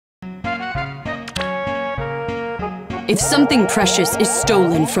If something precious is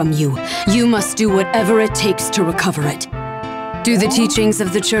stolen from you, you must do whatever it takes to recover it. Do the teachings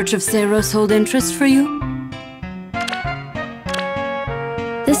of the Church of Seiros hold interest for you?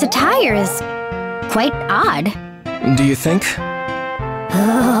 This attire is quite odd. Do you think?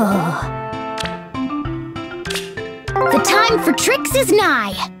 Oh. The time for tricks is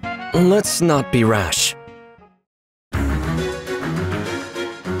nigh. Let's not be rash.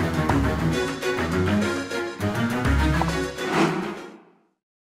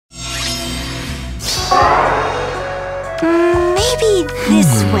 Maybe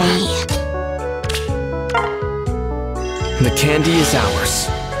this way. The candy is ours.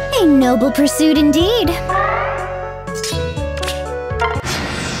 A noble pursuit indeed.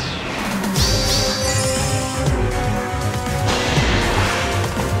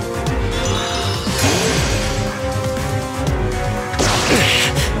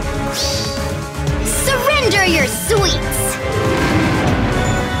 Surrender your sweets!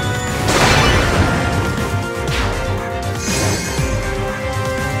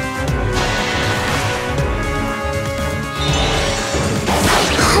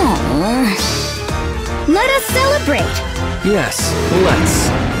 Let us celebrate! Yes, let's.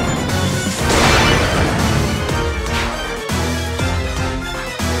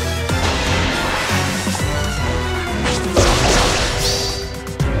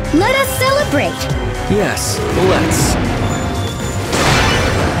 Let us celebrate! Yes, let's.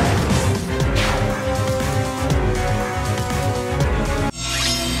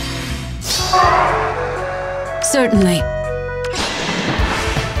 Certainly.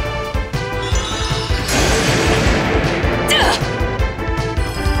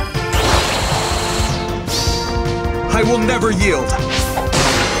 I will never yield.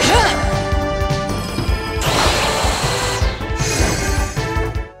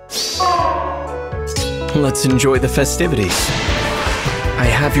 Let's enjoy the festivities. I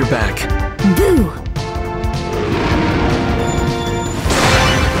have your back. Boo!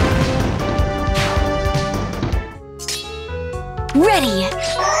 Ready!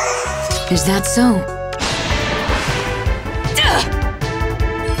 Is that so?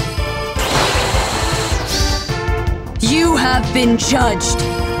 You have been judged!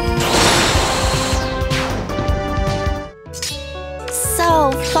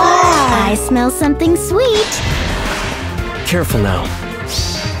 So far! I smell something sweet! Careful now.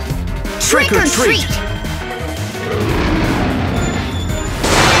 Trick or treat!